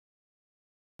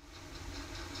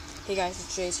Hey guys,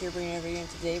 it's Chase here bringing a video, and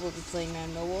today we'll be playing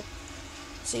Madden Mobile.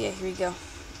 So yeah, here we go.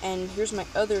 And here's my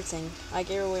other thing. I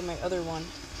gave away my other one,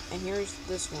 and here's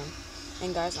this one.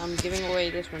 And guys, I'm giving away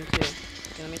this one too.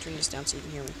 Okay, let me turn this down so you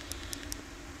can hear me.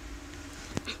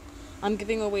 I'm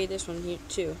giving away this one here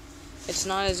too. It's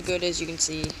not as good as you can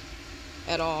see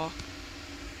at all.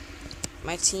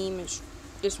 My team is,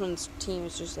 this one's team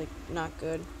is just like not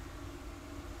good.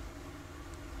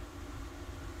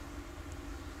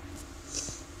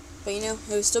 But you know, it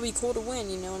would still be cool to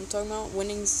win, you know what I'm talking about?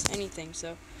 Winning's anything,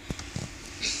 so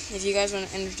if you guys want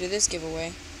to enter this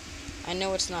giveaway, I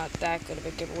know it's not that good of a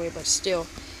giveaway, but still.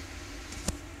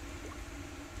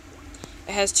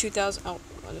 It has 2,000, oh,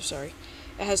 sorry.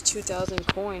 It has 2,000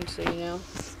 coins, so you know.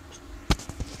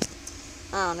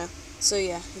 I don't know. So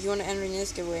yeah, if you want to enter in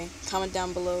this giveaway, comment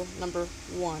down below number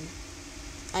 1.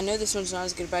 I know this one's not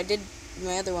as good, but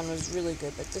my other one was really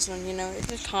good, but this one, you know, it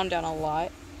just calmed down a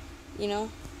lot, you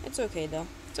know. It's okay, though.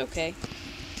 It's okay.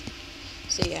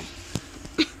 So, yeah.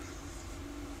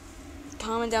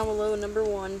 Comment down below number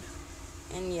 1.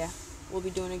 And, yeah, we'll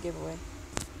be doing a giveaway.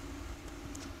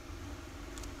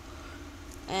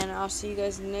 And I'll see you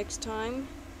guys next time.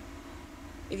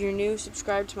 If you're new,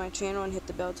 subscribe to my channel and hit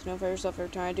the bell to notify yourself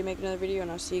every time I do make another video. And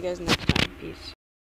I'll see you guys next time. Peace.